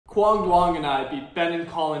Kwong and I beat Ben and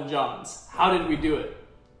Collin Johns. How did we do it?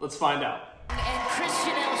 Let's find out. And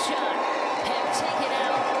Christian Elshot have taken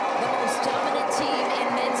out the most dominant team in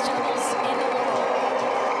men's doubles in the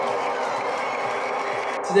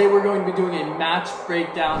world. Today we're going to be doing a match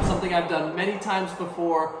breakdown, something I've done many times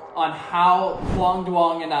before on how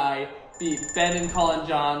Kwong and I beat Ben and Collin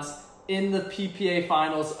Johns in the PPA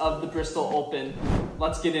finals of the Bristol Open.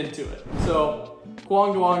 Let's get into it. So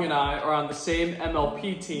Kwong and I are on the same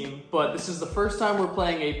MLP team, but this is the first time we're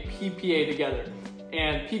playing a PPA together.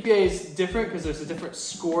 And PPA is different because there's a different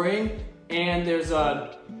scoring and there's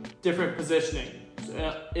a different positioning.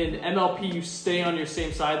 In MLP, you stay on your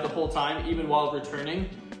same side the whole time, even while returning,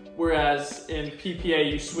 whereas in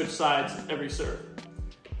PPA, you switch sides every serve.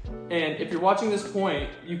 And if you're watching this point,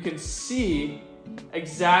 you can see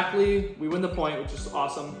exactly, we win the point, which is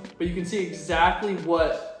awesome, but you can see exactly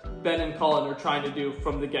what Ben and Collin are trying to do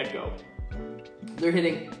from the get-go. They're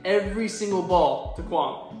hitting every single ball to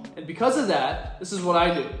Kwong. And because of that, this is what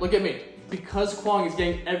I do. Look at me. Because Kwong is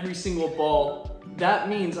getting every single ball, that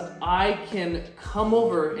means I can come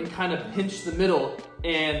over and kind of pinch the middle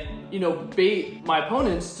and, bait my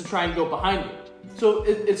opponents to try and go behind me. So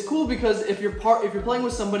it's cool because if you're playing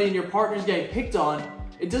with somebody and your partner's getting picked on,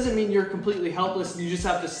 it doesn't mean you're completely helpless and you just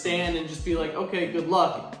have to stand and just be like, okay, good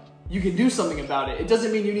luck. You can do something about it. It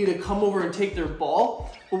doesn't mean you need to come over and take their ball,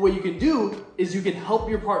 but what you can do is you can help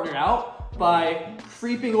your partner out by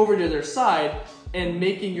creeping over to their side and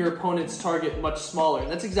making your opponent's target much smaller. And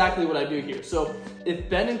that's exactly what I do here. So if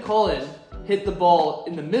Ben and Collin hit the ball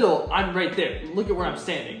in the middle, I'm right there. Look at where I'm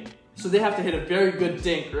standing. So they have to hit a very good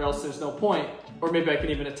dink or else there's no point. Or maybe I can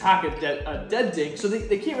even attack a dead dink. So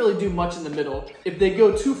they can't really do much in the middle. If they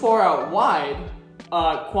go too far out wide,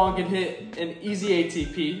 Kwong can hit an easy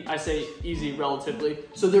ATP. I say easy relatively.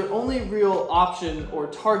 So their only real option or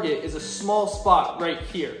target is a small spot right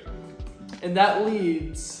here. And that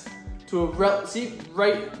leads to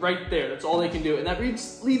right there. That's all they can do. And that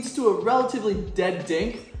leads to a relatively dead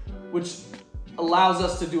dink, which allows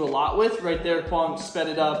us to do a lot with. Right there, Kwong sped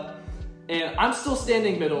it up. And I'm still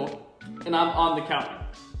standing middle. And I'm on the counter.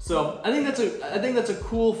 So I think that's a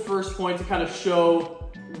cool first point to kind of show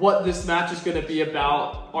what this match is going to be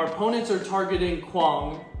about. Our opponents are targeting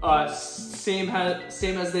Kwong, same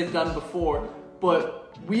as they've done before,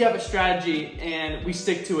 but we have a strategy and we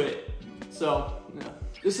stick to it. So yeah.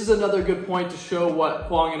 This is another good point to show what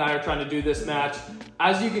Kwong and I are trying to do this match.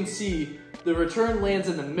 As you can see, the return lands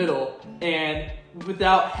in the middle, and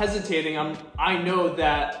without hesitating, I know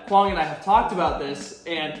that Kwong and I have talked about this,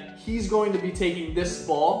 and he's going to be taking this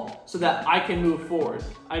ball so that I can move forward.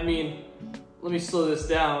 I mean, let me slow this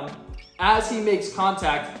down. As he makes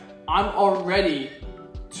contact, I'm already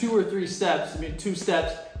 2 steps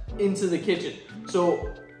into the kitchen.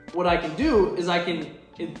 So what I can do is I can,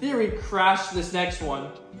 in theory, crash this next one.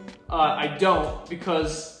 I don't,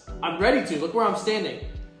 because I'm ready to. Look where I'm standing.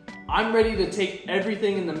 I'm ready to take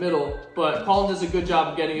everything in the middle, but Collin does a good job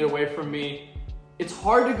of getting it away from me. It's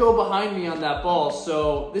hard to go behind me on that ball,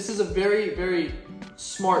 so this is a very, very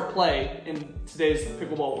smart play in today's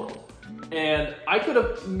pickleball world. And I could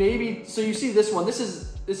have maybe, so you see this one, this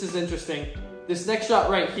is interesting. This next shot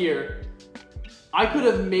right here, I could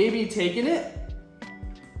have maybe taken it,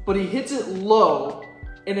 but he hits it low.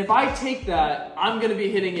 And if I take that, I'm gonna be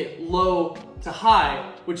hitting it low to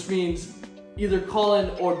high, which means either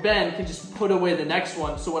Collin or Ben can just put away the next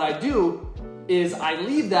one. So what I do is I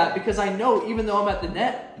leave that because I know even though I'm at the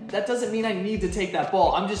net, that doesn't mean I need to take that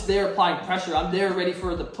ball. I'm just there applying pressure. I'm there ready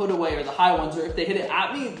for the put away or the high ones, or if they hit it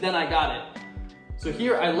at me, then I got it. So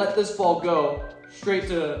here I let this ball go straight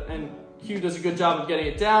to, and Q does a good job of getting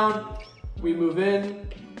it down. We move in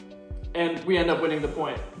and we end up winning the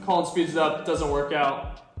point. Collin speeds it up, doesn't work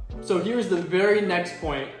out. So here's the very next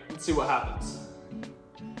point. Let's see what happens.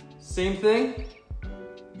 Same thing,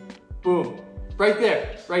 boom, right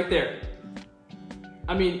there.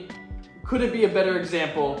 I mean, could it be a better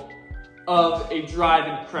example of a drive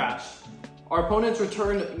and crash? Our opponents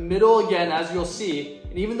return middle again, as you'll see,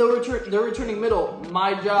 and even though they're returning middle,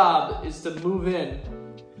 my job is to move in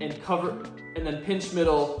and cover, and then pinch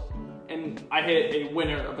middle, and I hit a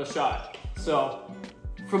winner of a shot. So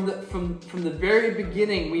from the very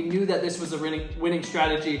beginning, we knew that this was a winning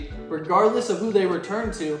strategy, regardless of who they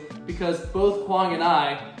returned to, because both Kwong and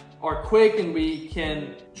I are quick and we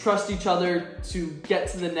can trust each other to get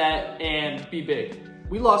to the net and be big.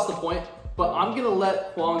 We lost the point, but I'm gonna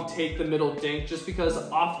let Kwong take the middle dink just because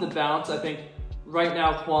off the bounce, I think right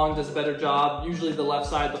now Kwong does a better job. Usually the left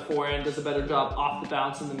side, the forehand, does a better job off the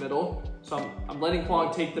bounce in the middle. So I'm letting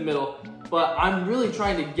Kwong take the middle. but I'm really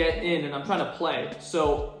trying to get in and I'm trying to play.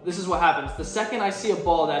 So this is what happens. The second I see a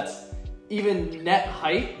ball that's even net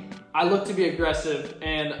height, I look to be aggressive,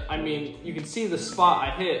 and I mean, you can see the spot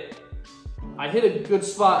I hit. I hit a good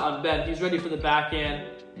spot on Ben. He's ready for the backhand,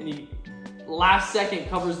 and he last second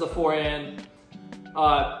covers the forehand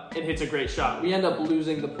and hits a great shot. We end up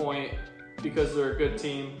losing the point because they're a good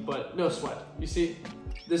team, but no sweat. You see,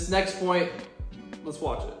 this next point, let's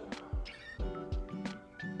watch it.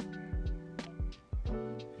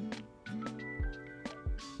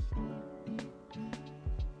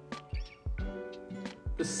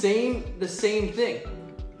 The same thing.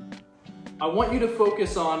 I want you to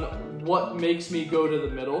focus on what makes me go to the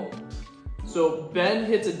middle. So Ben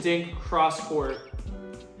hits a dink cross court.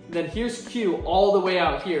 Then here's Q all the way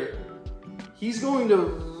out here. He's going to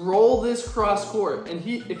roll this cross court, and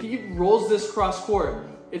if he rolls this cross court,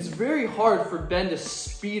 it's very hard for Ben to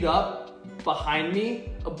speed up behind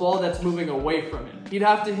me a ball that's moving away from him. He'd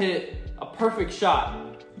have to hit a perfect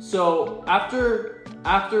shot. So after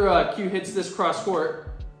Q hits this cross court,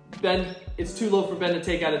 Ben, it's too low for Ben to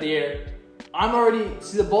take out of the air. I'm already,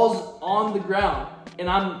 see the ball's on the ground and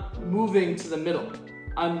I'm moving to the middle.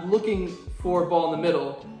 I'm looking for a ball in the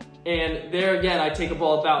middle, and there again, I take a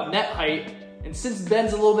ball about net height, and since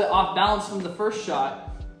Ben's a little bit off balance from the first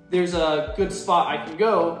shot, there's a good spot I can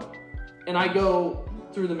go, and I go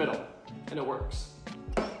through the middle, and it works.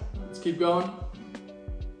 Let's keep going.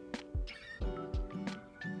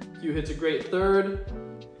 Q hits a great third.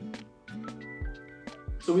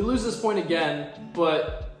 So we lose this point again,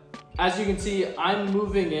 but as you can see, I'm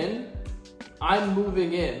moving in.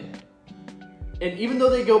 And even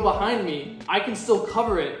though they go behind me, I can still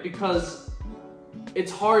cover it because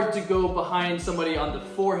it's hard to go behind somebody on the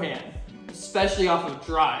forehand, especially off of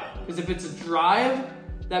drive. Because if it's a drive,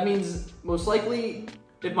 that means most likely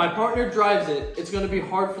if my partner drives it, it's gonna be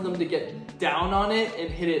hard for them to get down on it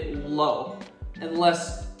and hit it low,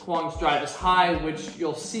 unless Kwong's drive is high, which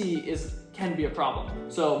you'll see can be a problem.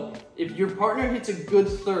 So if your partner hits a good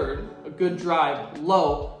third, a good drive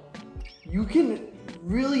low, you can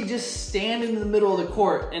really just stand in the middle of the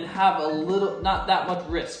court and have not that much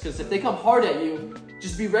risk, because if they come hard at you,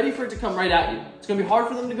 just be ready for it to come right at you. It's gonna be hard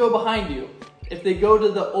for them to go behind you. If they go to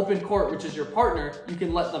the open court, which is your partner, you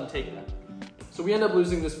can let them take that. So we end up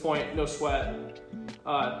losing this point, no sweat.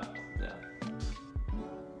 Yeah.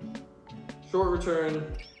 Short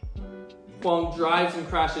return. Kwong drives and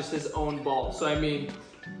crashes his own ball. So I mean,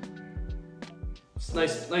 it's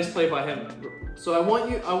nice play by him. So I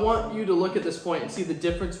want you to look at this point and see the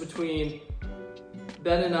difference between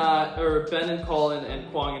Ben and Collin and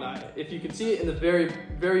Kwong and I. If you can see it in the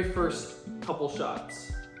very first couple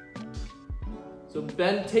shots. So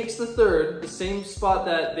Ben takes the third, the same spot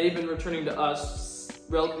that they've been returning to us,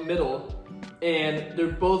 middle, and they're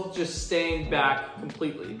both just staying back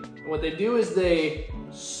completely. And what they do is they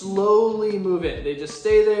slowly move in. They just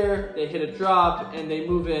stay there, they hit a drop, and they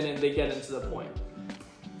move in and they get into the point.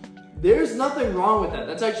 There's nothing wrong with that.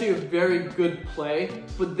 That's actually a very good play,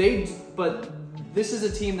 but this is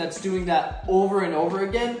a team that's doing that over and over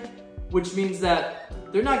again, which means that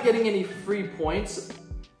they're not getting any free points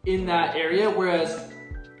in that area, whereas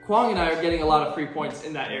Kwong and I are getting a lot of free points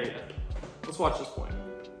in that area. Let's watch this point.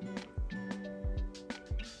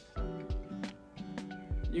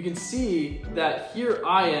 You can see that here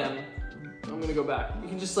I am. I'm gonna go back. You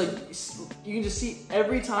can just see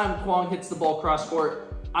every time Kwong hits the ball cross court,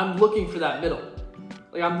 I'm looking for that middle.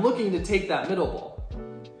 Like, I'm looking to take that middle ball.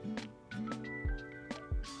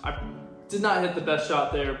 I did not hit the best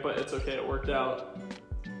shot there, but it's okay, it worked out.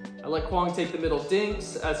 I let Kwong take the middle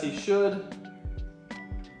dinks, as he should.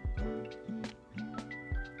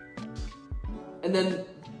 And then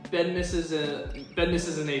Ben misses an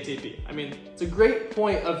ATP. I mean, it's a great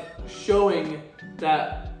point of showing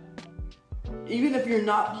that even if you're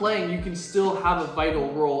not playing, you can still have a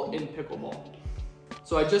vital role in pickleball.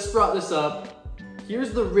 So I just brought this up.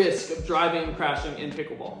 Here's the risk of driving and crashing in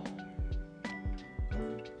pickleball.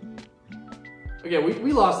 Okay,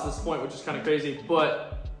 we lost this point, which is kind of crazy,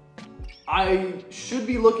 but I should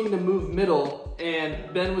be looking to move middle,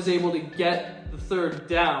 and Ben was able to get the third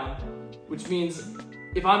down, which means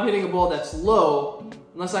if I'm hitting a ball that's low,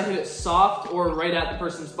 unless I hit it soft or right at the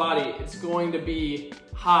person's body, it's going to be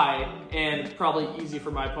high and probably easy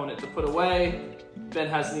for my opponent to put away. Ben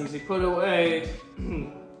has an easy put away,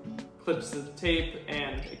 clips the tape,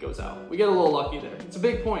 and it goes out. We get a little lucky there. It's a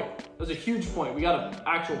big point. It was a huge point. We got an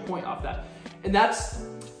actual point off that. And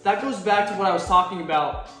that goes back to what I was talking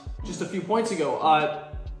about just a few points ago.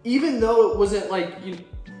 Even though it wasn't like,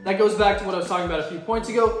 that goes back to what I was talking about a few points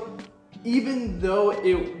ago. Even though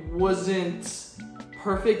it wasn't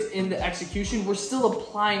perfect in the execution, we're still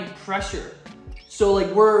applying pressure. So like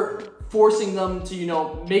we're forcing them to, you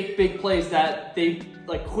know, make big plays that they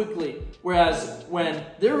like quickly. Whereas when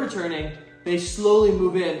they're returning, they slowly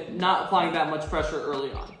move in, not applying that much pressure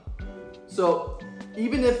early on. So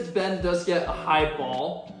even if Ben does get a high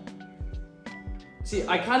ball, see,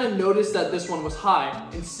 I kind of noticed that this one was high.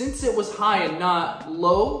 And since it was high and not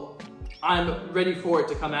low, I'm ready for it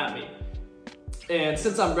to come at me. And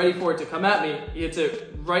since I'm ready for it to come at me, he hits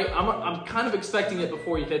it right. I'm kind of expecting it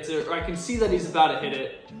before he hits it, or I can see that he's about to hit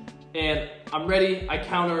it. And I'm ready, I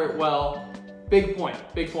counter it well. Big point,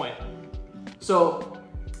 big point. So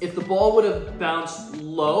if the ball would have bounced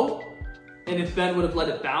low, and if Ben would have let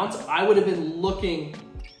it bounce, I would have been looking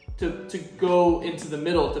to go into the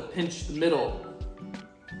middle, to pinch the middle.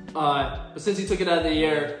 But since he took it out of the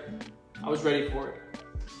air, I was ready for it.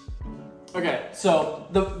 Okay, so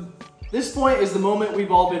this point is the moment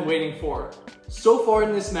we've all been waiting for. So far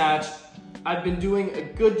in this match, I've been doing a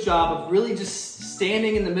good job of really just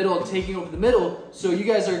standing in the middle and taking over the middle. So you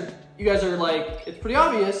guys are like, it's pretty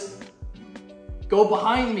obvious. Go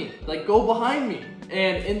behind me, like go behind me.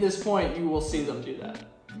 And in this point, you will see them do that.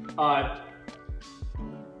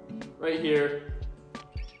 Right here,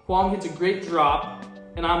 Kwong hits a great drop,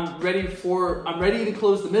 and I'm ready to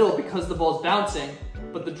close the middle because the ball's bouncing,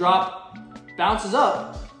 but the drop bounces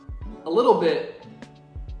up a little bit,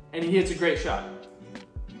 and he hits a great shot.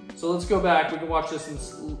 So let's go back. We can watch this in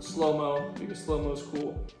slow-mo because slow-mo is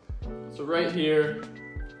cool. So right here,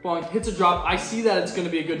 Kwong hits a drop. I see that it's going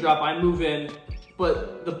to be a good drop. I move in,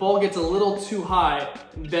 but the ball gets a little too high,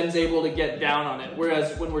 and Ben's able to get down on it.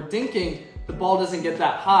 Whereas when we're dinking, the ball doesn't get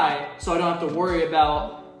that high, so I don't have to worry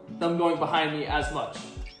about them going behind me as much.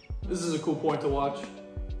 This is a cool point to watch.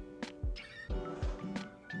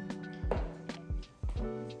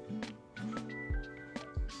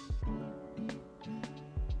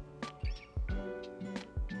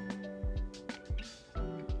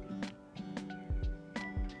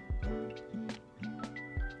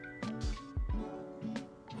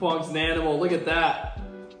 Kwong's an animal, look at that.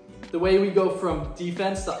 The way we go from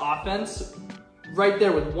defense to offense, right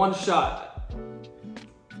there with one shot.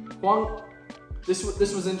 Kwong, this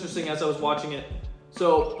was interesting as I was watching it.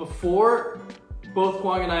 So before, both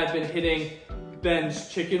Kwong and I have been hitting Ben's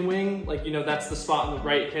chicken wing, like, you know, that's the spot on the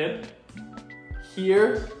right hip.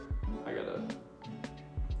 Here,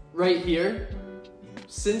 right here.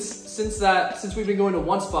 Since we've been going to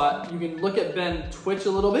one spot, you can look at Ben twitch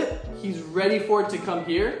a little bit. He's ready for it to come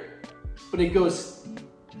here, but it goes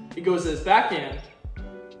to his backhand,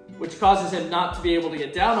 which causes him not to be able to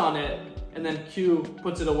get down on it, and then Q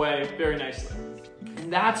puts it away very nicely.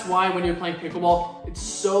 And that's why when you're playing pickleball, it's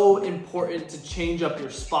so important to change up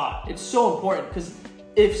your spot. It's so important because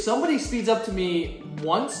if somebody speeds up to me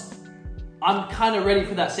once, I'm kind of ready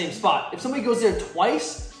for that same spot. If somebody goes there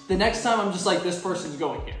twice, the next time I'm just like, this person's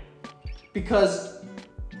going here. Because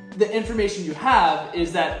the information you have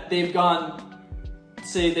is that they've gone,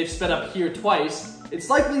 say they've sped up here twice, it's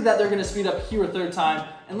likely that they're gonna speed up here a third time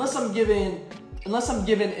unless I'm given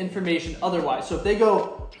information otherwise. So if they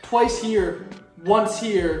go twice here, once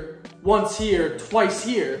here, twice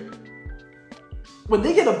here, when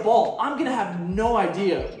they get a ball, I'm gonna have no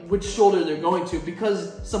idea which shoulder they're going to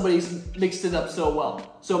because somebody's mixed it up so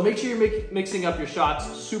well. So make sure you're mixing up your shots,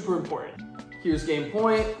 super important. Here's game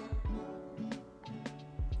point.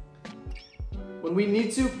 When we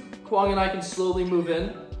need to, Kwong and I can slowly move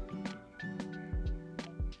in.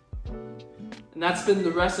 And that's been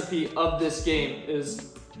the recipe of this game,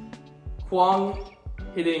 is Kwong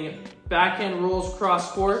hitting backhand rolls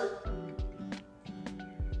cross court,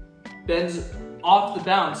 Ben's off the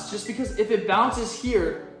bounce, just because if it bounces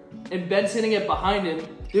here and Ben's hitting it behind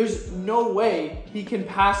him, there's no way he can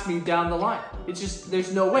pass me down the line. It's just,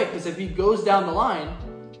 there's no way, because if he goes down the line,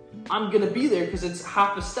 I'm gonna be there because it's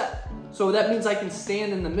half a step. So that means I can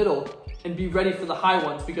stand in the middle and be ready for the high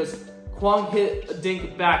ones, because Kwong hit a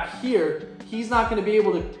dink back here, he's not gonna be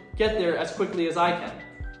able to get there as quickly as I can.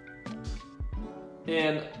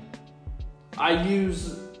 And I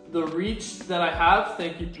use the reach that I have,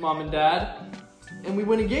 thank you Mom and Dad, and we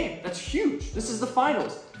win a game. That's huge. This is the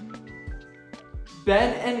finals.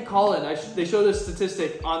 Ben and Collin, they showed a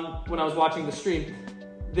statistic when I was watching the stream.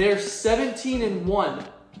 They're 17-1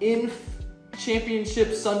 in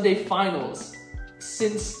championship Sunday finals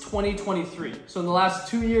since 2023. So in the last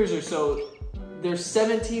 2 years or so, they're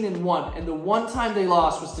 17-1. And the one time they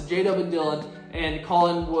lost was to J-Dub and Dylan, and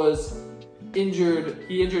Collin was injured.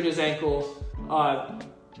 He injured his ankle.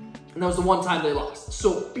 And that was the one time they lost.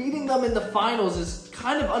 So beating them in the finals is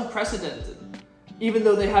kind of unprecedented. Even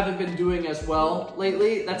though they haven't been doing as well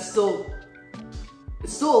lately, that's still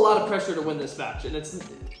it's still a lot of pressure to win this match, and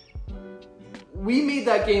we made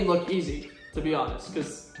that game look easy, to be honest,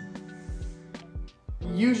 because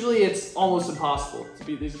usually it's almost impossible to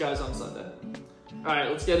beat these guys on Sunday. All right,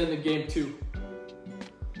 let's get into game 2.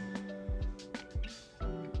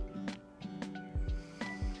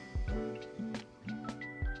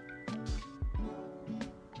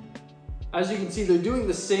 As you can see, they're doing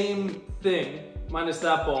the same thing, minus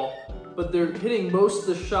that ball, but they're hitting most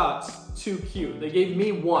of the shots to Q. They gave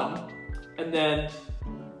me 1, and then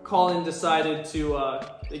Collin decided to,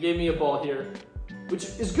 they gave me a ball here, which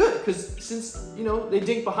is good, because since, you know, they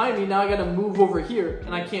dink behind me, now I gotta move over here,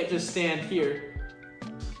 and I can't just stand here.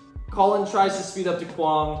 Collin tries to speed up to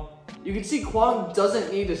Kwong. You can see Kwong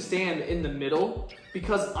doesn't need to stand in the middle,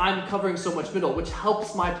 because I'm covering so much middle, which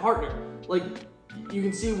helps my partner. Like, you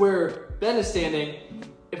can see where Ben is standing.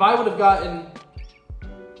 If I would have gotten,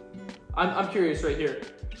 I'm curious right here.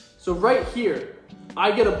 So right here,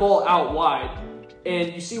 I get a ball out wide,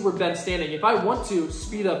 and you see where Ben's standing. If I want to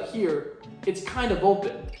speed up here, it's kind of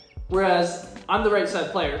open. Whereas I'm the right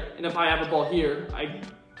side player, and if I have a ball here, I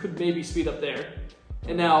could maybe speed up there.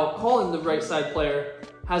 And now Collin, the right side player,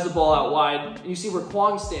 has a ball out wide, and you see where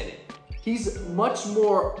Kwong's standing. He's much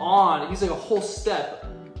more on, he's like a whole step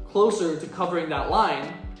closer to covering that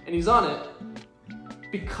line, and he's on it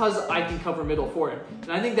because I can cover middle for him.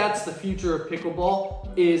 And I think that's the future of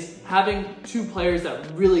pickleball, is having 2 players that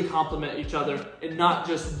really complement each other and not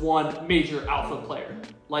just one major alpha player,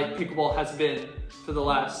 like pickleball has been for the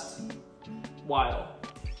last while.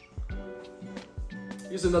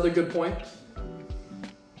 Here's another good point.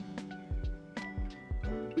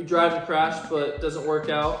 We drive and crash, but it doesn't work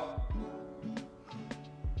out.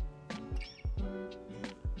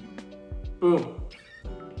 Boom.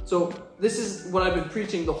 So this is what I've been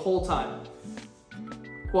preaching the whole time.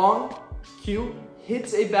 Kwong, Q,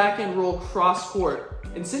 hits a backhand roll cross court.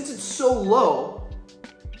 And since it's so low,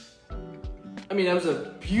 I mean, that was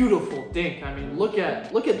a beautiful dink. I mean, look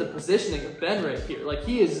at the positioning of Ben right here. Like,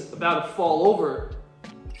 he is about to fall over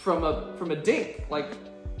from a dink. Like,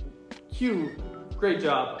 Q, great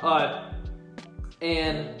job.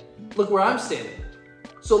 And look where I'm standing.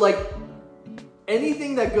 So like,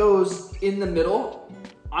 anything that goes in the middle,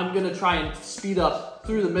 I'm gonna try and speed up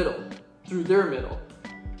through the middle, through their middle.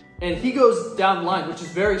 And he goes down the line, which is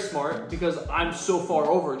very smart because I'm so far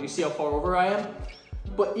over. Do you see how far over I am?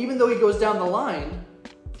 But even though he goes down the line,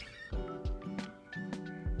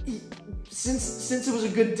 since it was a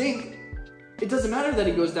good dink, it doesn't matter that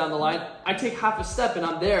he goes down the line. I take half a step and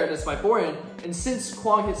I'm there, and it's my forehand. And since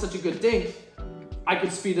Kwong hit such a good dink, I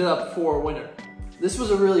could speed it up for a winner. This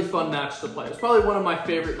was a really fun match to play. It's probably one of my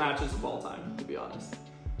favorite matches of all time, to be honest.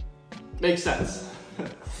 Makes sense.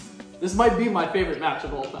 This might be my favorite match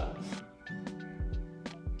of all time.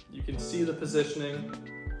 You can see the positioning.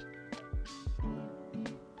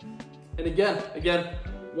 And again,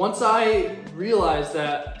 once I realized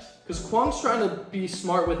that, because Kwong's trying to be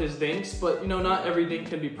smart with his dinks, but you know, not every dink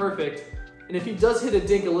can be perfect. And if he does hit a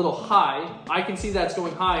dink a little high, I can see that's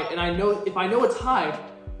going high, and I know if I know it's high,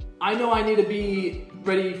 I know I need to be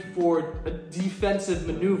ready for a defensive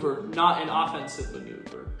maneuver, not an offensive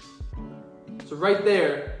maneuver. So right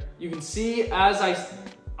there, you can see as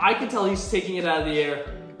I can tell he's taking it out of the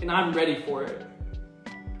air, and I'm ready for it.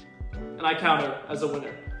 And I counter as a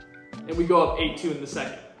winner. And we go up 8-2 in the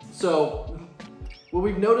second. So what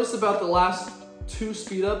we've noticed about the last 2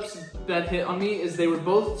 speed ups that hit on me is they were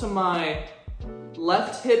both to my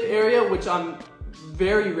left hip area, which I'm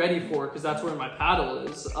very ready for because that's where my paddle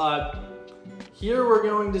is. Here we're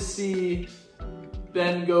going to see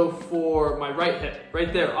Ben go for my right hip,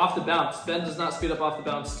 right there, off the bounce. Ben does not speed up off the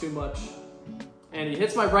bounce too much. And he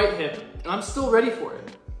hits my right hip, and I'm still ready for it.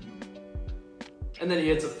 And then he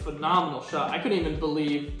hits a phenomenal shot. I couldn't even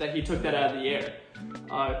believe that he took that out of the air.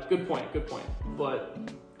 Good point. But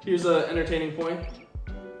here's an entertaining point.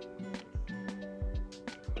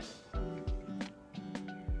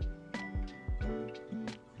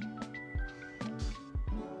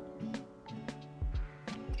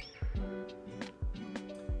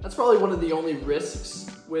 That's probably one of the only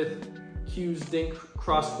risks with Q's dink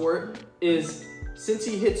cross court is since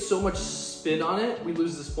he hits so much spin on it, we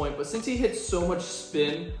lose this point, but since he hits so much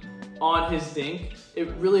spin on his dink, it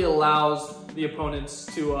really allows the opponents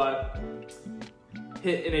to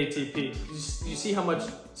hit an ATP. You see how much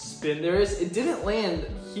spin there is? It didn't land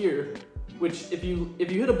here, which if you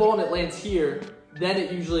hit a ball and it lands here, then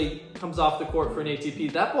it usually comes off the court for an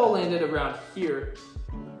ATP. That ball landed around here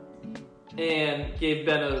and gave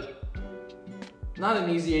Ben not an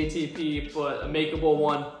easy ATP, but a makeable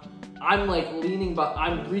one. I'm like leaning, but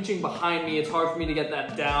I'm reaching behind me. It's hard for me to get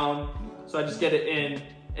that down. So I just get it in,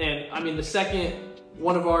 and I mean the second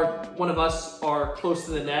one of us are close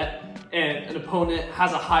to the net and an opponent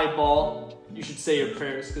has a high ball, you should say your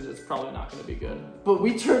prayers because it's probably not going to be good. But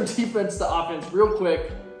we turn defense to offense real quick.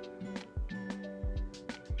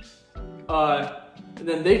 And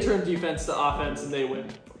then they turn defense to offense and they win.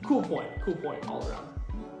 Cool point all around.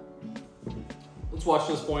 Let's watch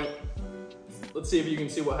this point. Let's see if you can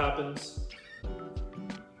see what happens.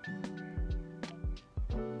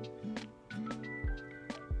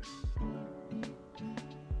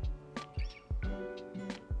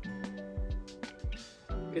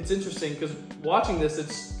 It's interesting because watching this,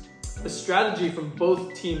 it's the strategy from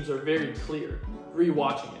both teams are very clear.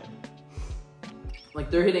 Rewatching it, like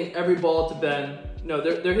they're hitting every ball to Ben. No,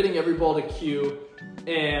 they're hitting every ball to Q,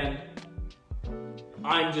 and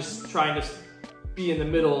I'm just trying to be in the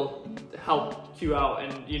middle to help Q out.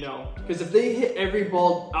 And you know, because if they hit every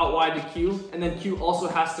ball out wide to Q, and then Q also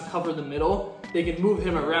has to cover the middle, they can move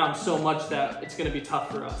him around so much that it's going to be tough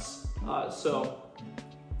for us.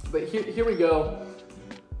 But here we go.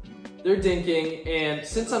 They're dinking, and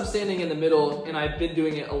since I'm standing in the middle, and I've been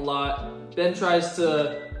doing it a lot, Ben tries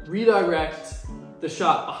to redirect the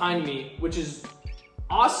shot behind me, which is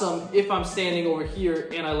awesome if I'm standing over here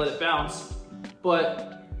and I let it bounce.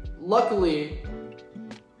 But luckily,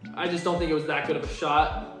 I just don't think it was that good of a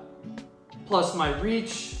shot. Plus my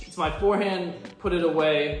reach, it's my forehand, put it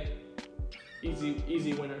away.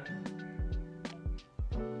 Easy winner.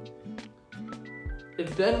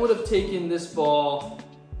 If Ben would have taken this ball,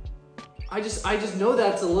 I just know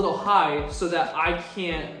that's a little high, so that I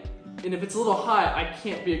can't, and if it's a little high, I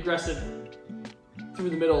can't be aggressive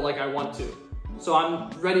through the middle like I want to. So I'm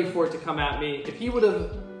ready for it to come at me. If he would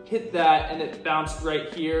have hit that and it bounced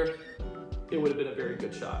right here, it would have been a very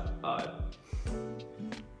good shot.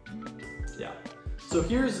 Yeah. So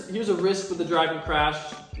here's a risk with the driving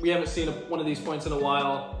crash. We haven't seen one of these points in a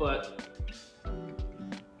while, but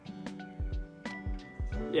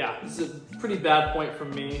yeah, this is a pretty bad point from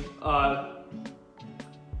me.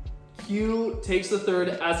 Q takes the third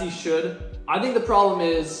as he should. I think the problem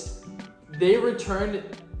is they returned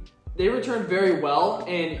very well,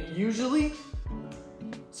 and usually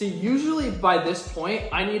by this point,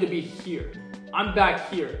 I need to be here. I'm back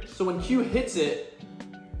here. So when Q hits it,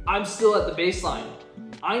 I'm still at the baseline.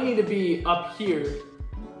 I need to be up here,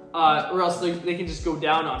 or else they can just go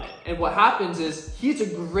down on it. And what happens is he hits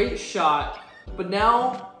a great shot, but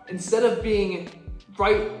now instead of being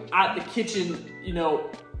right at the kitchen, you know,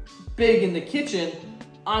 big in the kitchen,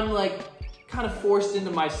 I'm like kind of forced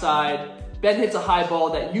into my side. Ben hits a high ball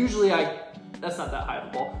that usually that's not that high of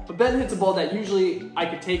a ball, but Ben hits a ball that usually I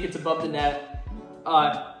could take, it's above the net.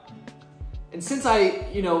 And since I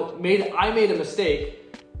made a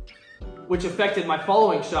mistake, which affected my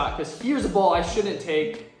following shot, because here's a ball I shouldn't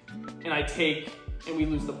take, and I take, and we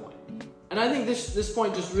lose the point. And I think this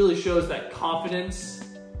point just really shows that confidence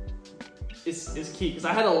is key, because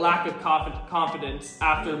I had a lack of confidence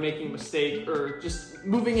after making a mistake, or just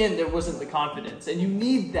moving in, there wasn't the confidence, and you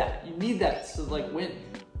need that to like win.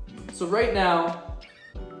 So right now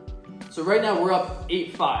we're up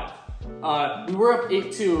 8-5. We were up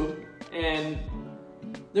 8-2, and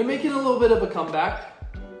they're making a little bit of a comeback.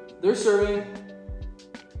 They're serving.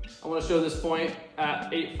 I want to show this point at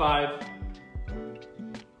 8-5.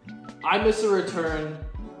 I miss a return.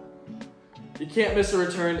 You can't miss a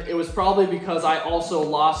return. It was probably because I also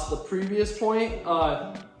lost the previous point.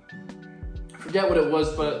 I forget what it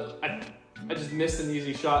was, but I just missed an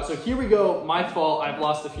easy shot. So here we go. My fault. I've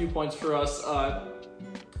lost a few points for us.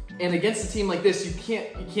 And against a team like this, you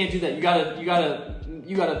can't do that.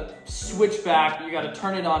 You gotta switch back. You gotta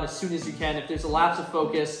turn it on as soon as you can. If there's a lapse of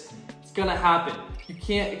focus, it's gonna happen. You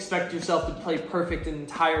can't expect yourself to play perfect an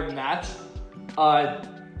entire match.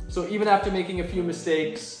 So even after making a few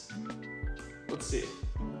mistakes, let's see.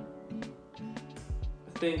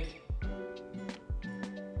 I think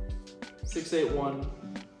 6-8-1.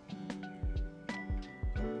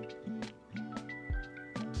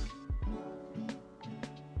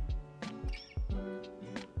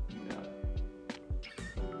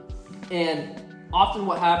 And often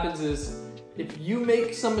what happens is if you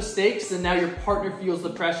make some mistakes, then now your partner feels the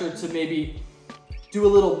pressure to maybe do a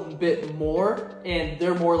little bit more, and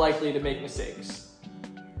they're more likely to make mistakes.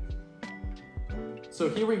 So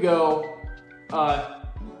here we go.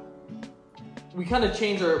 We kind of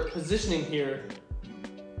change our positioning here.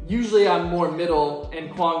 Usually I'm more middle and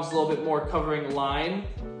Kwang's a little bit more covering line.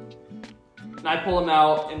 And I pull him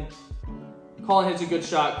out and Collin hits a good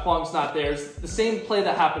shot. Kwang's not there. It's the same play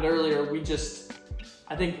that happened earlier.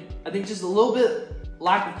 I think just a little bit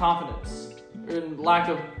lack of confidence and lack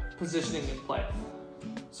of positioning in play.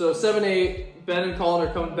 So 7-8, Ben and Collin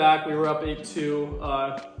are coming back. We were up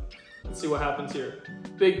 8-2. Let's see what happens here.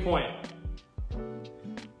 Big point.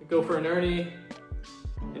 Go for an Ernie,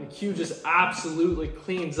 and Q just absolutely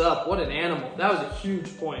cleans up. What an animal. That was a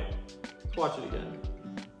huge point. Let's watch it again.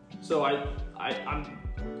 So I'm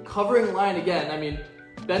covering line again. I mean,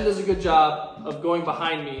 Ben does a good job of going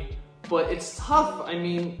behind me, but it's tough. I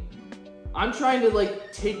mean, I'm trying to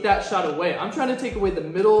like take that shot away. I'm trying to take away the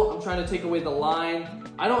middle. I'm trying to take away the line.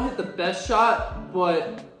 I don't hit the best shot,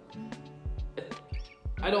 but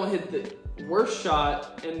I don't hit the worst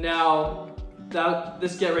shot. And now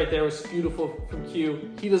this get right there was beautiful from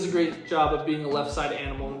Q. He does a great job of being a left side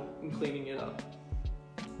animal and cleaning it up.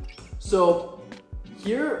 So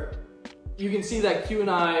here you can see that Q and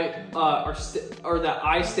I that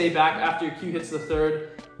I stay back after Q hits the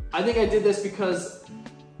third. I think I did this because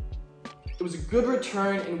it was a good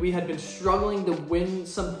return and we had been struggling to win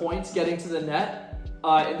some points getting to the net,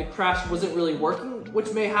 and the crash wasn't really working,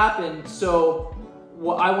 which may happen. So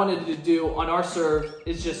what I wanted to do on our serve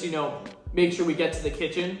is just, you know, make sure we get to the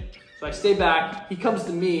kitchen. So I stay back, he comes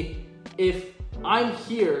to me. If I'm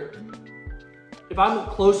here, if I'm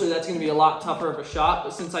closer, that's gonna be a lot tougher of a shot,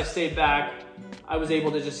 but since I stayed back, I was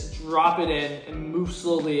able to just drop it in and move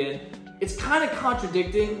slowly in. It's kind of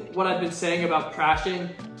contradicting what I've been saying about crashing,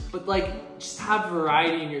 but like, just have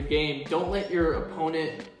variety in your game. Don't let your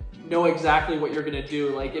opponent know exactly what you're gonna do.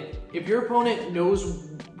 Like if your opponent knows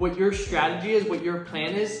what your strategy is, what your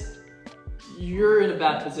plan is, you're in a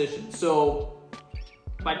bad position. So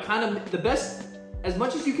by kind of the best, as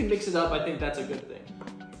much as you can mix it up, I think that's a good thing.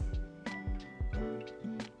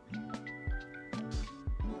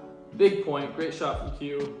 Big point, great shot from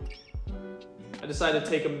Q. I decided to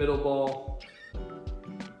take a middle ball.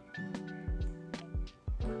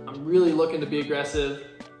 I'm really looking to be aggressive.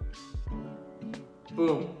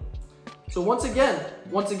 Boom. So once again,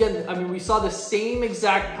 I mean, we saw the same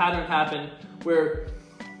exact pattern happen where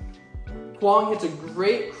Kwong hits a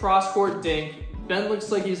great cross-court dink. Ben looks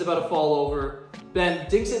like he's about to fall over. Ben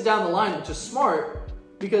dinks it down the line, which is smart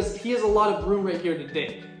because he has a lot of room right here to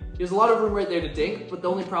dink. He has a lot of room right there to dink, but the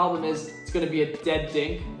only problem is it's going to be a dead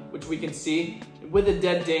dink, which we can see. And with a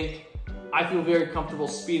dead dink, I feel very comfortable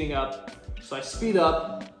speeding up. So I speed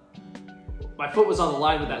up. My foot was on the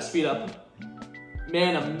line with that speed up.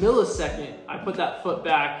 Man, a millisecond, I put that foot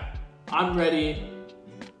back. I'm ready.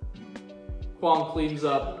 Kwong cleans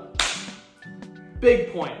up.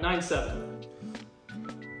 Big point, 9-7.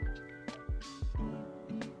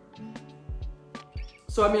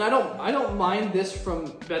 So I mean, I don't mind this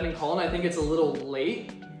from Ben and Collin. I think it's a little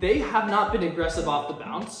late. They have not been aggressive off the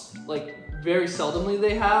bounce. Like very seldomly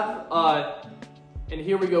they have. And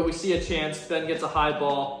here we go. We see a chance. Ben gets a high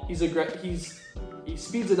ball. He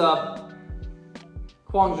speeds it up.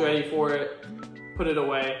 Kwong's ready for it. Put it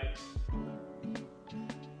away.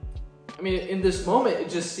 I mean, in this moment, it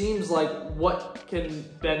just seems like what can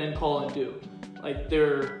Ben and Collin do? Like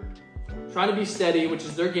they're trying to be steady, which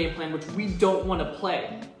is their game plan, which we don't want to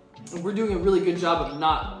play. And we're doing a really good job of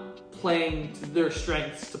not playing to their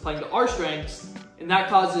strengths, to playing to our strengths. And that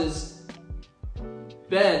causes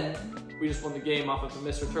Ben, we just won the game off of a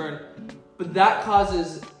missed return, but that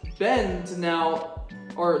causes Ben to now,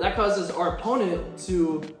 or that causes our opponent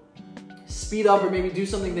to speed up or maybe do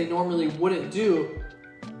something they normally wouldn't do.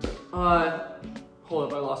 Hold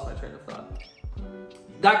up, I lost my train of thought.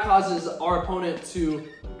 That causes our opponent to,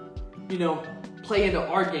 you know, play into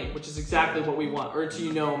our game, which is exactly what we want, or to,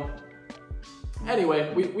 you know,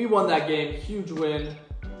 anyway, we won that game, huge win.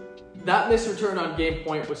 That missed return on game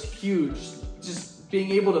point was huge. Just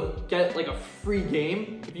being able to get like a free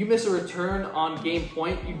game. If you miss a return on game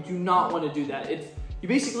point, you do not want to do that. You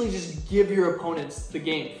basically just give your opponents the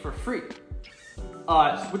game for free,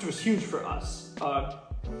 which was huge for us.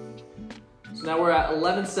 So now we're at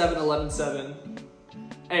 11-7, 11-7.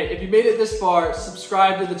 Hey, if you made it this far,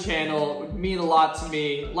 subscribe to the channel. It would mean a lot to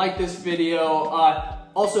me. Like this video.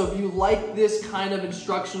 Also, if you like this kind of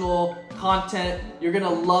instructional content, you're gonna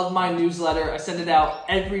love my newsletter. I send it out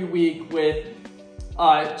every week with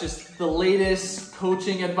just the latest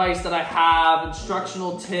coaching advice that I have,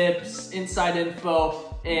 instructional tips, inside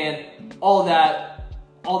info, and all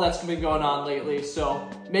that's been going on lately. So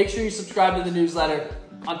make sure you subscribe to the newsletter.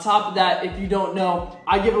 On top of that, if you don't know,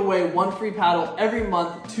 I give away one free paddle every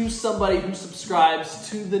month to somebody who subscribes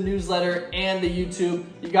to the newsletter and the YouTube.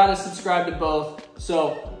 You gotta subscribe to both.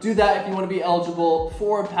 So do that if you wanna be eligible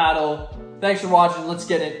for a paddle. Thanks for watching, let's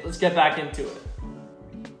get back into it.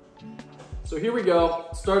 So here we go,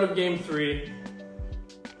 start of game 3.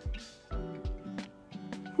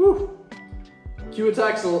 Whew. Q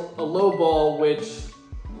attacks a low ball, which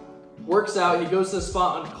Works out. He goes to the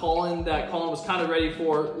spot on Collin that Collin was kind of ready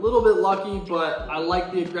for. A little bit lucky, but I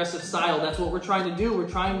like the aggressive style. That's what we're trying to do. We're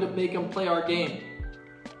trying to make him play our game.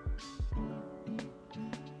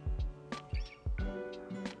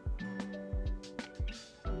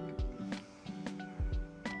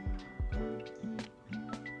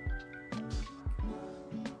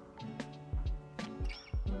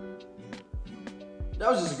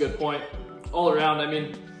 That was just a good point all around. I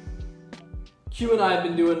mean, Q and I have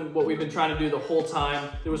been doing what we've been trying to do the whole time.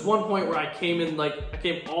 There was one point where I came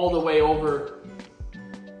all the way over.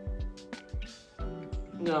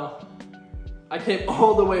 No, I came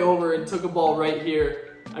all the way over and took a ball right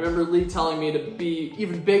here. I remember Lee telling me to be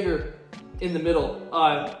even bigger in the middle.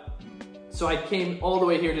 So I came all the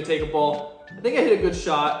way here to take a ball. I think I hit a good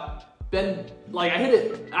shot. Ben, I hit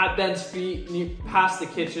it at Ben's feet and past the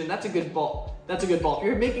kitchen. That's a good ball. That's a good ball. If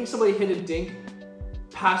you're making somebody hit a dink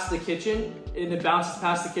past the kitchen and it bounces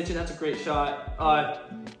past the kitchen, that's a great shot.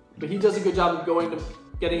 But he does a good job of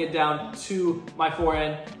getting it down to my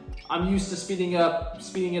forehand. I'm used to speeding it up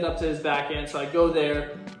to his backhand, so I go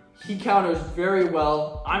there. He counters very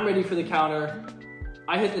well. I'm ready for the counter.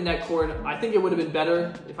 I hit the net cord. I think it would have been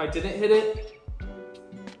better if I didn't hit it.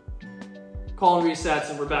 Collin resets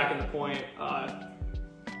and we're back in the point.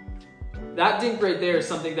 That dink right there is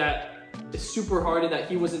something that is super hard and that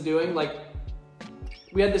he wasn't doing.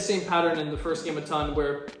 We had the same pattern in the first game a ton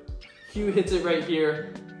where Q hits it right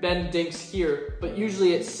here, Ben dinks here, but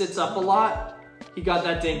usually it sits up a lot. He got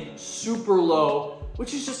that dink super low,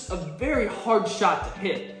 which is just a very hard shot to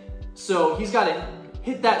hit. So he's got to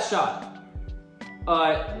hit that shot.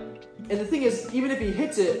 And the thing is, even if he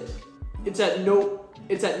hits it, it's at no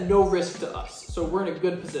risk to us. So we're in a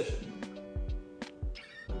good position.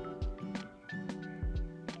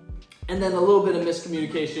 And then a little bit of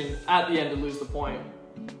miscommunication at the end to lose the point.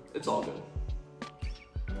 It's all good.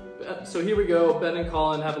 So here we go. Ben and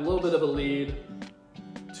Collin have a little bit of a lead.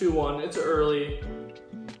 2-1. It's early.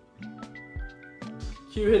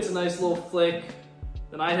 Q hits a nice little flick.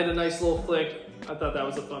 Then I hit a nice little flick. I thought that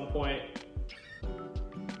was a fun point.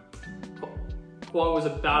 Kwong was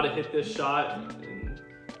about to hit this shot. And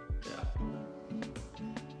yeah.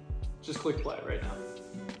 Just click play right now.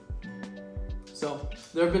 So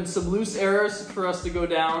there have been some loose errors for us to go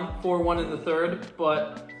down 4-1 in the third,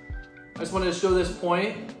 but I just wanted to show this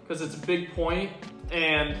point because it's a big point,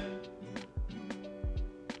 and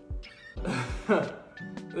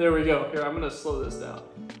there we go. Here, I'm gonna slow this down.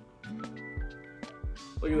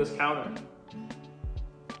 Look at this counter.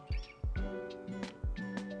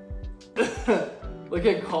 Look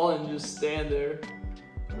at Collin just stand there.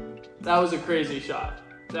 That was a crazy shot.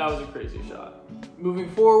 That was a crazy shot. Moving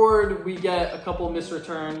forward, we get a couple missed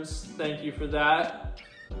returns. Thank you for that.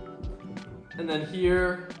 And then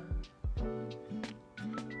here,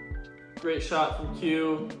 great shot from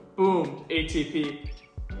Q. Boom, ATP.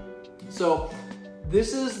 So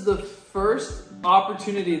this is the first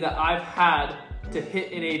opportunity that I've had to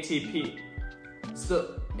hit an ATP.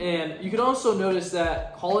 And you can also notice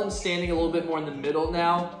that Collin's standing a little bit more in the middle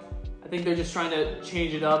now. I think they're just trying to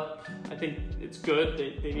change it up. I think it's good.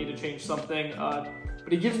 They need to change something.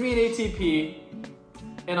 But he gives me an ATP.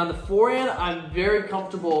 And on the forehand, I'm very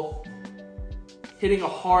comfortable hitting a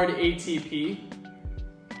hard ATP.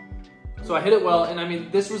 So I hit it well. And I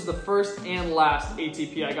mean, this was the first and last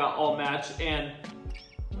ATP I got all match. And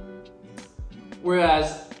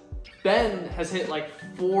whereas Ben has hit like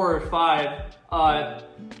 4 or 5,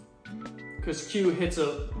 because Q hits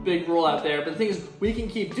a big roll out there. But the thing is, we can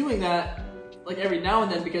keep doing that like every now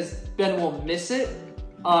and then because Ben will miss it.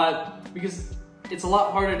 Because it's a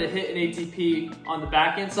lot harder to hit an ATP on the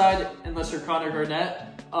backhand side unless you're Connor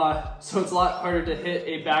Garnett. So it's a lot harder to hit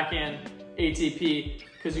a backhand ATP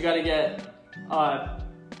because you got to get,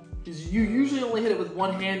 because you usually only hit it with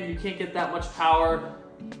one hand. You can't get that much power.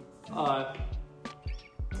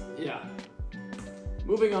 Yeah.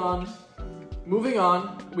 Moving on.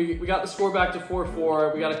 We got the score back to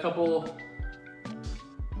 4-4. We got a couple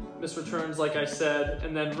missed returns, like I said.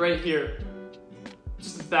 And then right here,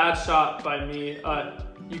 just a bad shot by me.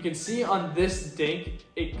 You can see on this dink,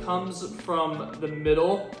 it comes from the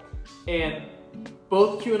middle. And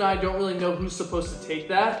both Q and I don't really know who's supposed to take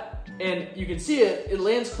that. And you can see it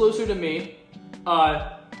lands closer to me.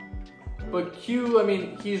 But Q, I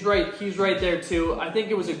mean, he's right there too. I think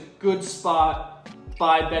it was a good spot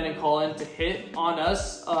by Ben and Collin to hit on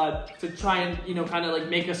us, to try and, you know, kind of like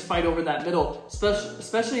make us fight over that middle,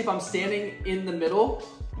 especially if I'm standing in the middle.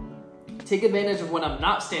 Take advantage of when I'm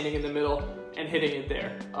not standing in the middle and hitting it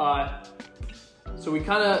there. So we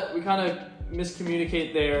kind of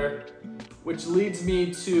miscommunicate there, which leads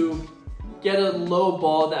me to get a low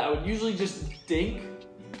ball that I would usually just dink,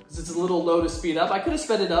 because it's a little low to speed up. I could have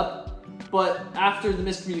sped it up, but after the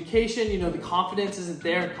miscommunication, you know, the confidence isn't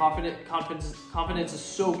there, and confidence is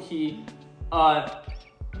so key. That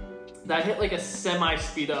I hit like a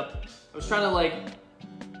semi-speed up.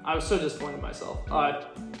 I was so disappointed in myself.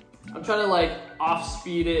 I'm trying to like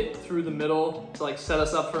off-speed it through the middle to like set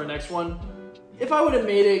us up for a next one. If I would have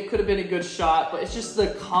made it, could have been a good shot, but it's just the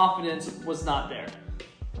confidence was not there.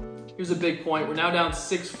 Here's a big point. We're now down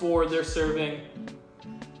 6-4, they're serving.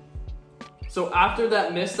 So after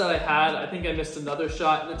that miss that I had, I think I missed another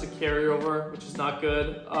shot, and it's a carryover, which is not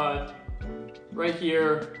good. Right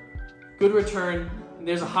here, good return, and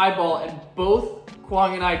there's a high ball, and both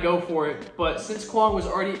Kwong and I go for it, but since Kwong was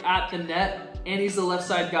already at the net, and he's the left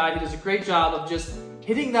side guy, he does a great job of just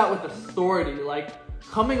hitting that with authority, like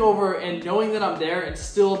coming over and knowing that I'm there and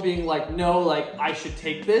still being like, no, like I should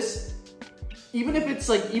take this. Even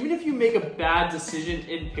if you make a bad decision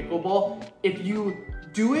in pickleball, if you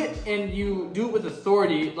do it and you do it with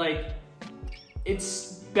authority, like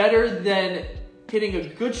it's better than hitting a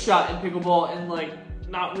good shot in pickleball and like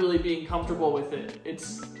not really being comfortable with it.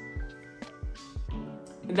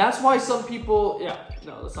 And that's why some people,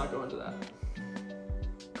 let's not go into that.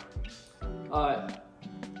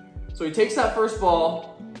 So he takes that first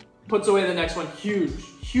ball, puts away the next one.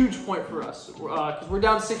 Huge point for us, because we're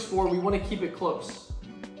down 6-4. We want to keep it close.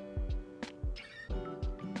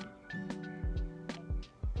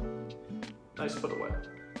 Nice put away.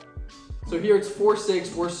 So here it's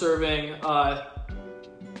 4-6. We're serving.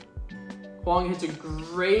 Kwong hits a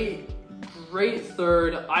great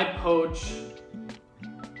third. I poach,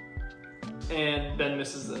 and Ben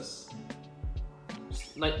misses this.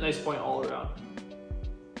 Just nice point all around.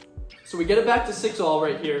 So we get it back to 6-all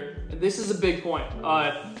right here, and this is a big point,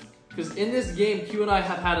 because in this game, Q and I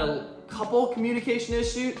have had a couple communication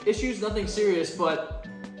issues, nothing serious, but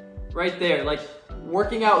right there, like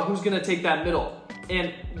working out who's gonna take that middle.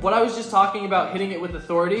 And what I was just talking about, hitting it with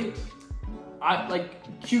authority,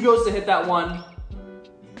 Q goes to hit that one,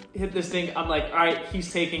 hit this thing, I'm like, all right,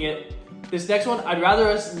 he's taking it. This next one, I'd rather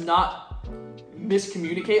us not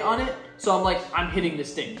miscommunicate on it, so I'm like, I'm hitting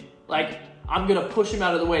this thing. Like, I'm gonna push him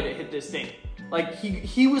out of the way to hit this thing. Like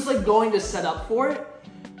he was like going to set up for it,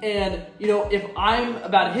 and you know, if I'm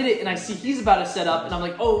about to hit it and I see he's about to set up and I'm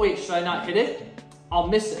like, oh wait, should I not hit it? I'll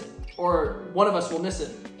miss it, or one of us will miss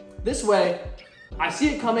it. This way, I see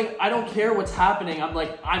it coming, I don't care what's happening, I'm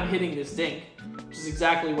like, I'm hitting this dink, which is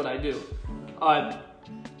exactly what I do.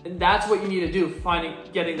 And that's what you need to do,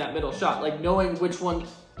 getting that middle shot, like knowing which one,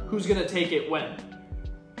 who's gonna take it when.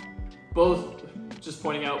 Just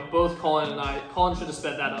pointing out, both Collin should have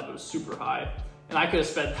sped that up, it was super high. And I could have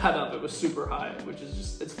sped that up, it was super high, which is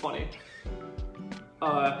just, it's funny.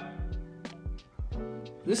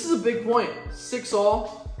 This is a big point,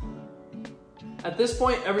 6-all. At this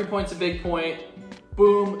point, every point's a big point.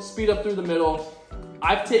 Boom, speed up through the middle.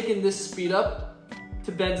 I've taken this speed up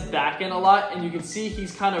to Ben's backhand a lot, and you can see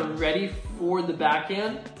he's kind of ready for the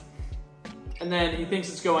backhand. And then he thinks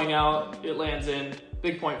it's going out, it lands in,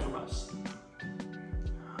 big point from us.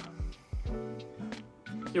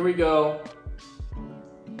 Here we go.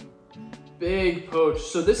 Big poach.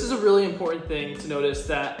 So this is a really important thing to notice,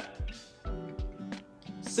 that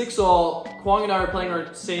 6-all, Kwong and I are playing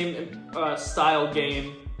our same style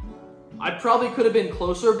game. I probably could have been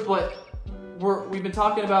closer, but we've been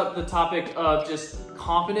talking about the topic of just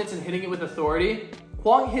confidence and hitting it with authority.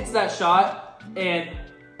 Kwong hits that shot, and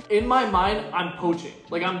in my mind, I'm poaching.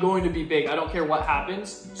 Like, I'm going to be big. I don't care what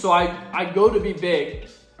happens. So I go to be big.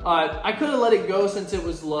 I could have let it go since it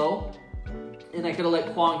was low, and I could have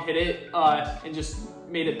let Kwong hit it and just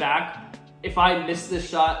made it back. If I miss this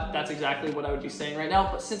shot, that's exactly what I would be saying right now.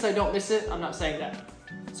 But since I don't miss it, I'm not saying that.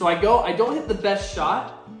 So I don't hit the best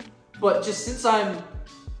shot, but just since I'm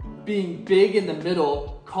being big in the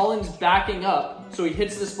middle, Collin's backing up, so he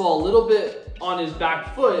hits this ball a little bit on his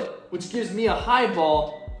back foot, which gives me a high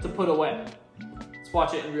ball to put away. Let's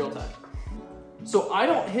watch it in real time. So I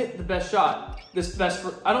don't hit the best shot.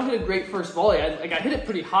 I don't hit a great first volley. I hit it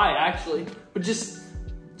pretty high actually, but just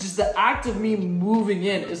the act of me moving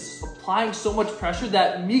in is applying so much pressure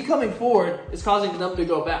that me coming forward is causing them to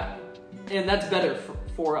go back, and that's better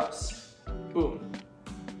for us. Boom,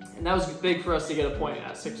 and that was big for us to get a point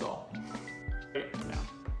at 6-all. Right now,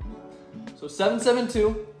 so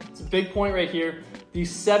 7-7-2. It's a big point right here.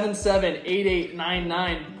 These 7-7, 8-8,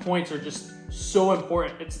 9-9 points are just so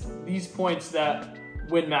important. It's these points that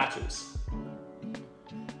win matches.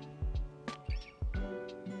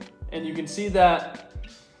 And you can see that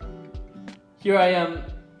here I am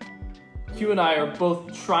Q and I are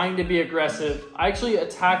both trying to be aggressive. I actually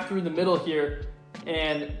attack through the middle here,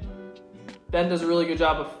 and Ben does a really good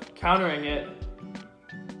job of countering it.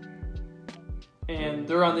 And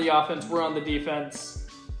they're on the offense, we're on the defense,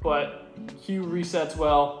 but Q resets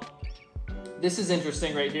well. This is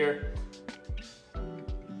interesting right here.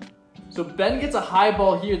 So Ben gets a high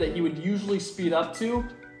ball here that he would usually speed up to.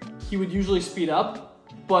 He would usually speed up,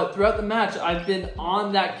 but throughout the match, I've been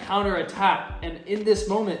on that counter attack. And in this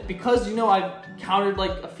moment, because you know I've countered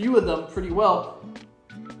like a few of them pretty well,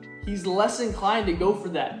 he's less inclined to go for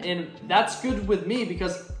that. And that's good with me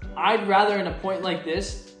because I'd rather in a point like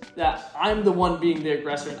this that I'm the one being the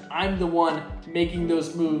aggressor and I'm the one making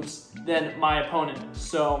those moves than my opponent.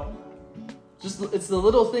 So just it's the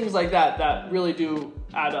little things like that that really do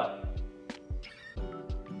add up.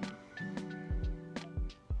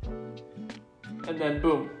 And then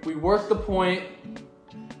boom, we work the point.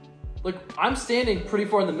 Look, I'm standing pretty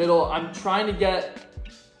far in the middle. I'm trying to get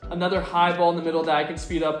another high ball in the middle that I can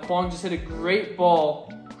speed up. Kwong just hit a great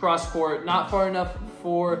ball cross court, not far enough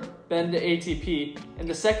for Ben to ATP. And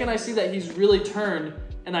the second I see that he's really turned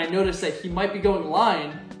and I notice that he might be going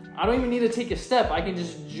line, I don't even need to take a step. I can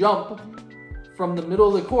just jump from the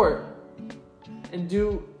middle of the court and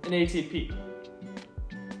do an ATP.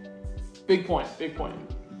 Big point, big point.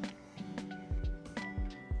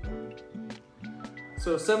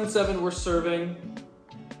 So 7-7, we're serving.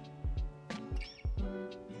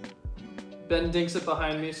 Ben dinks it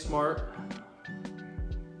behind me, smart.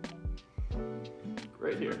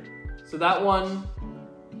 Right here. So that one,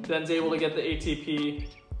 Ben's able to get the ATP.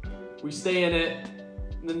 We stay in it.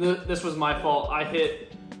 And then this was my fault. I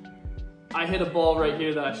hit a ball right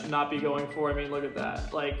here that I should not be going for. I mean, look at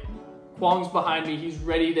that. Like, Kwong's behind me. He's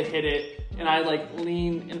ready to hit it. And I like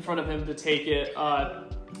lean in front of him to take it.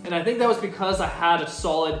 And I think that was because I had a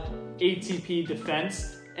solid ATP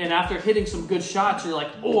defense. And after hitting some good shots, you're like,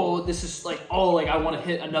 oh, this is like, oh, like I want to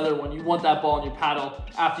hit another one. You want that ball in your paddle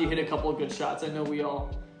after you hit a couple of good shots. I know we all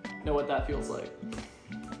know what that feels like.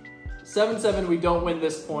 7-7, we don't win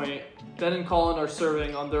this point. Ben and Collin are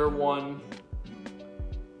serving on their one.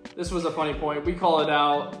 This was a funny point. We call it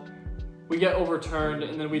out. We get overturned,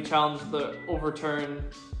 and then we challenge the overturn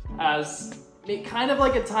as kind of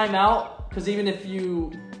like a timeout. Because even if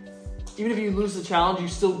you lose the challenge, you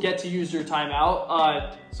still get to use your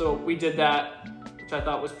timeout. So we did that, which I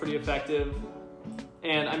thought was pretty effective.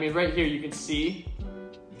 And I mean, right here you can see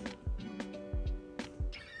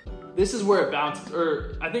this is where it bounced,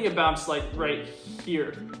 or I think it bounced like right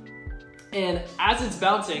here. And as it's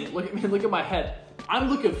bouncing, look at my head. I'm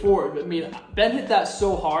looking forward. I mean, Ben hit that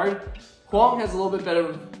so hard. Kwong has a little bit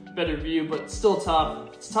better view, but still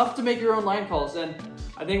tough. It's tough to make your own line calls, and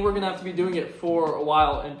I think we're gonna have to be doing it for a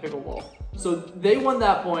while in pickleball. So they won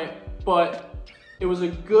that point, but it was a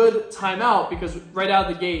good timeout because right out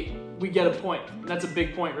of the gate, we get a point. And that's a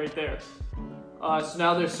big point right there. So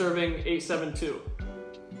now they're serving 8-7-2.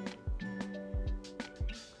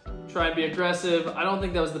 Try and be aggressive. I don't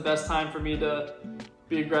think that was the best time for me to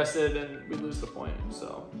be aggressive, and we lose the point.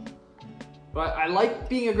 So, but I like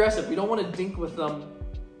being aggressive. We don't want to dink with them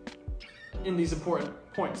in these important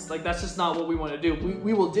points. Like, that's just not what we want to do.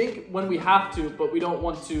 We will dink when we have to, but we don't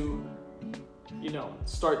want to, you know,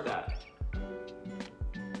 start that.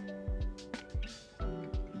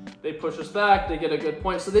 They push us back, they get a good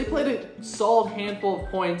point. So they played a solid handful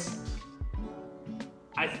of points.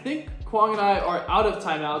 I think Kwong and I are out of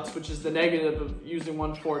timeouts, which is the negative of using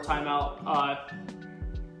one for a timeout.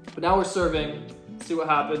 But now we're serving. Let's see what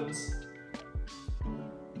happens.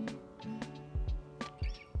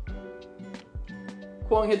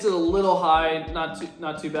 Kwong hits it a little high, not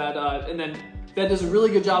too bad. And then Ben does a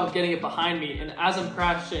really good job of getting it behind me. And as I'm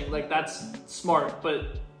crashing, like, that's smart,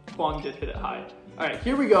 but Kwong did hit it high. All right,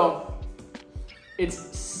 here we go. It's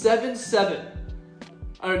 7-7.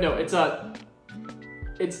 I don't know. It's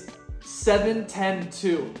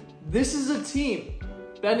 7-10-2. This is a team,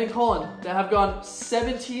 Ben and Collin, that have gone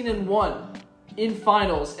 17-1 in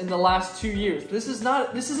finals in the last 2 years. This is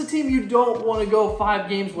a team you don't want to go 5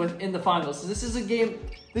 games with in the finals. This is a team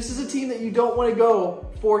that you don't want to go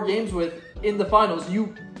 4 games with in the finals.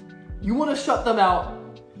 You want to shut them out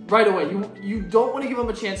right away. You don't want to give them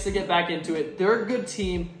a chance to get back into it. They're a good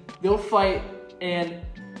team. They'll fight, and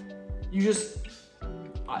you just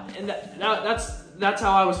and that's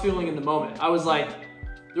how I was feeling in the moment. I was like,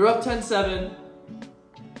 they're up 10-7.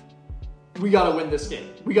 We gotta win this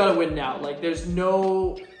game. We gotta win now. Like, there's just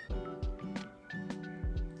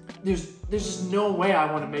no way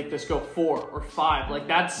I want to make this go 4 or 5. Like,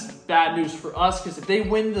 that's bad news for us, because if they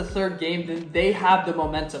win the 3rd game, then they have the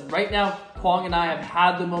momentum. Right now, Kwong and I have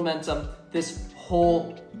had the momentum this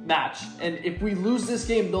whole match. And if we lose this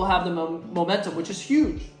game, they'll have the momentum, which is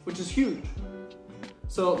huge,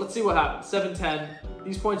 So let's see what happens. 7-10.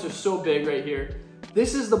 These points are so big right here.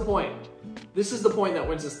 This is the point. This is the point that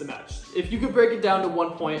wins us the match. If you could break it down to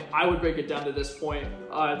 1 point, I would break it down to this point.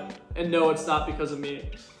 And no, it's not because of me.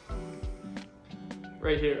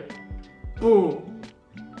 Right here. Boom.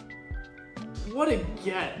 What a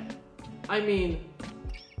get. I mean,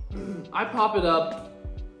 I pop it up.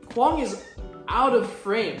 Kwong is out of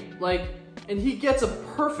frame. And he gets a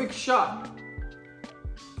perfect shot.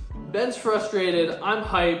 Ben's frustrated. I'm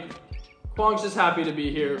hyped. Kwong's just happy to be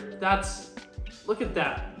here. Look at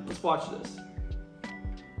that. Let's watch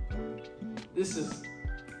this.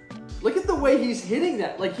 Look at the way he's hitting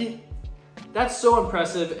that. That's so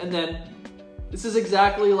impressive. And then this is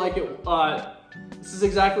exactly this is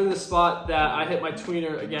exactly the spot that I hit my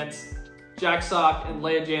tweener against Jack Sock and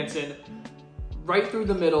Leia Jansen. Right through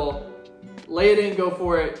the middle. Leia didn't go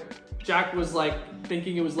for it. Jack was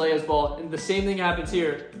thinking it was Leia's ball. And the same thing happens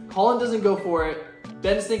here. Collin doesn't go for it.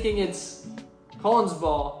 Ben's thinking it's Collin's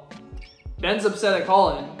ball. Ben's upset at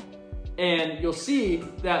Collin. And you'll see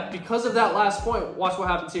that because of that last point, watch what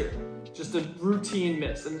happens here. Just a routine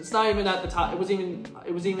miss. And it's not even at the top. It was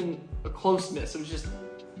even a close miss. It was just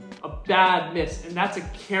a bad miss. And that's a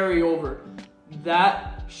carryover.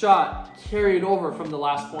 That shot carried over from the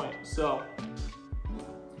last point. So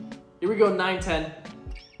here we go, 9-10.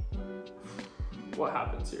 What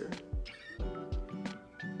happens here?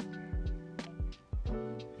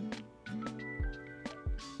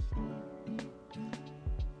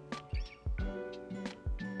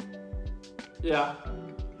 Yeah,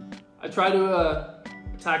 I try to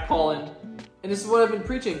attack Collin, and this is what I've been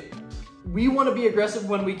preaching. We want to be aggressive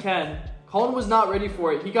when we can. Collin was not ready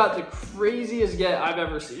for it. He got the craziest get I've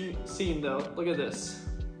ever seen though. Look at this.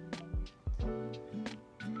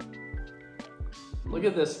 Look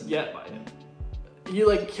at this get by him. He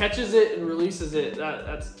catches it and releases it.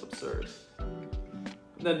 That's absurd. And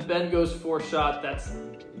then Ben goes for a shot that's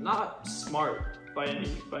not smart by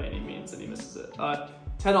any means, and he misses it.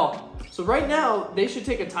 10-all. So right now, they should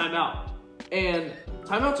take a timeout. And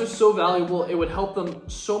timeouts are so valuable, it would help them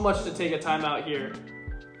so much to take a timeout here.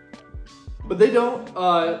 But they don't,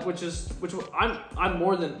 which I'm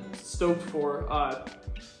more than stoked for.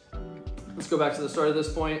 Let's go back to the start of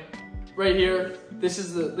this point. Right here, this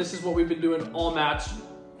is what we've been doing all match.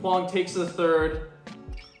 Kwong takes the third.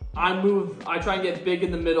 I try and get big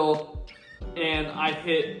in the middle, and I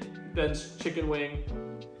hit Ben's chicken wing.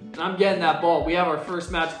 And I'm getting that ball. We have our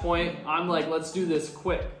first match point. I'm like, let's do this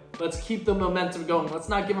quick. Let's keep the momentum going. Let's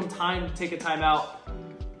not give him time to take a timeout.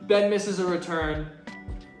 Ben misses a return.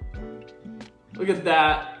 Look at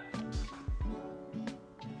that.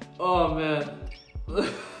 Oh, man.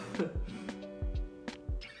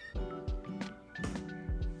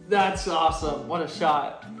 That's awesome. What a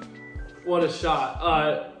shot. What a shot.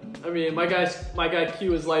 I mean, my guy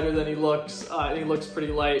Q is lighter than he looks. And he looks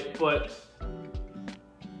pretty light, but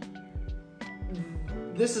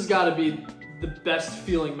this has got to be the best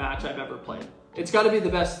feeling match I've ever played. It's got to be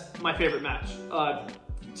my favorite match,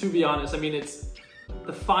 to be honest. I mean, it's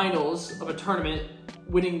the finals of a tournament,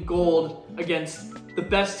 winning gold against the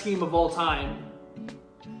best team of all time.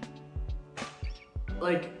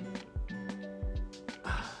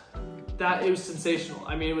 It was sensational.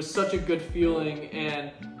 I mean, it was such a good feeling,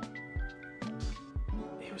 and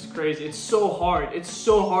it was crazy. It's so hard. It's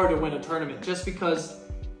so hard to win a tournament just because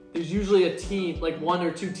there's usually a team, one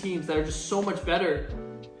or two teams that are just so much better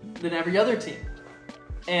than every other team.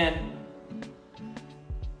 And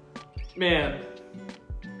man,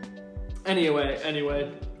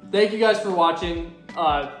 anyway, thank you guys for watching.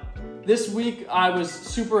 This week, I was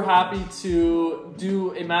super happy to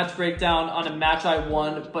do a match breakdown on a match I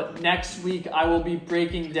won, but next week I will be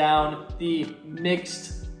breaking down the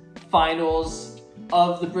mixed finals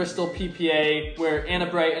of the Bristol PPA where Anna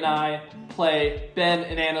Bright and I play Ben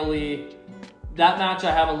and Anna Lee. That match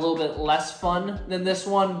I have a little bit less fun than this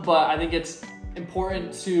one, but I think it's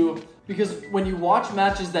important because when you watch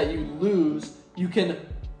matches that you lose, you can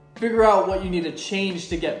figure out what you need to change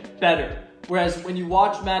to get better. Whereas when you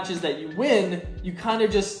watch matches that you win, you kind of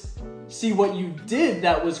just see what you did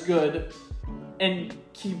that was good and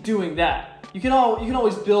keep doing that. You can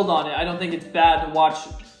always build on it. I don't think it's bad to watch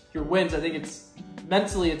your wins. I think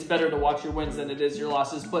mentally it's better to watch your wins than it is your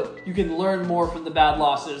losses, but you can learn more from the bad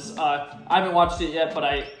losses. I haven't watched it yet, but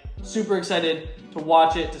I'm super excited to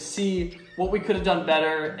watch it, to see what we could have done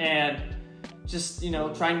better, and just,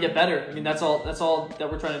 try and get better. I mean, that's all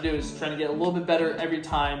that we're trying to do, is trying to get a little bit better every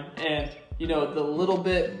time. And the little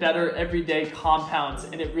bit better every day compounds,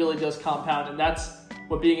 and it really does compound. And that's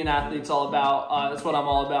what being an athlete's all about. That's what I'm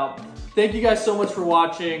all about. Thank you guys so much for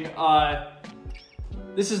watching.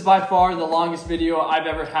 This is by far the longest video I've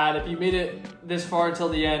ever had. If you made it this far until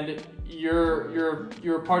the end,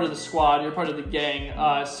 you're part of the squad, you're part of the gang.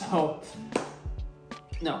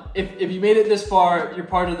 No, if you made it this far, you're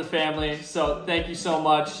part of the family. So thank you so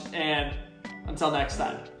much, and until next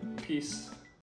time, peace.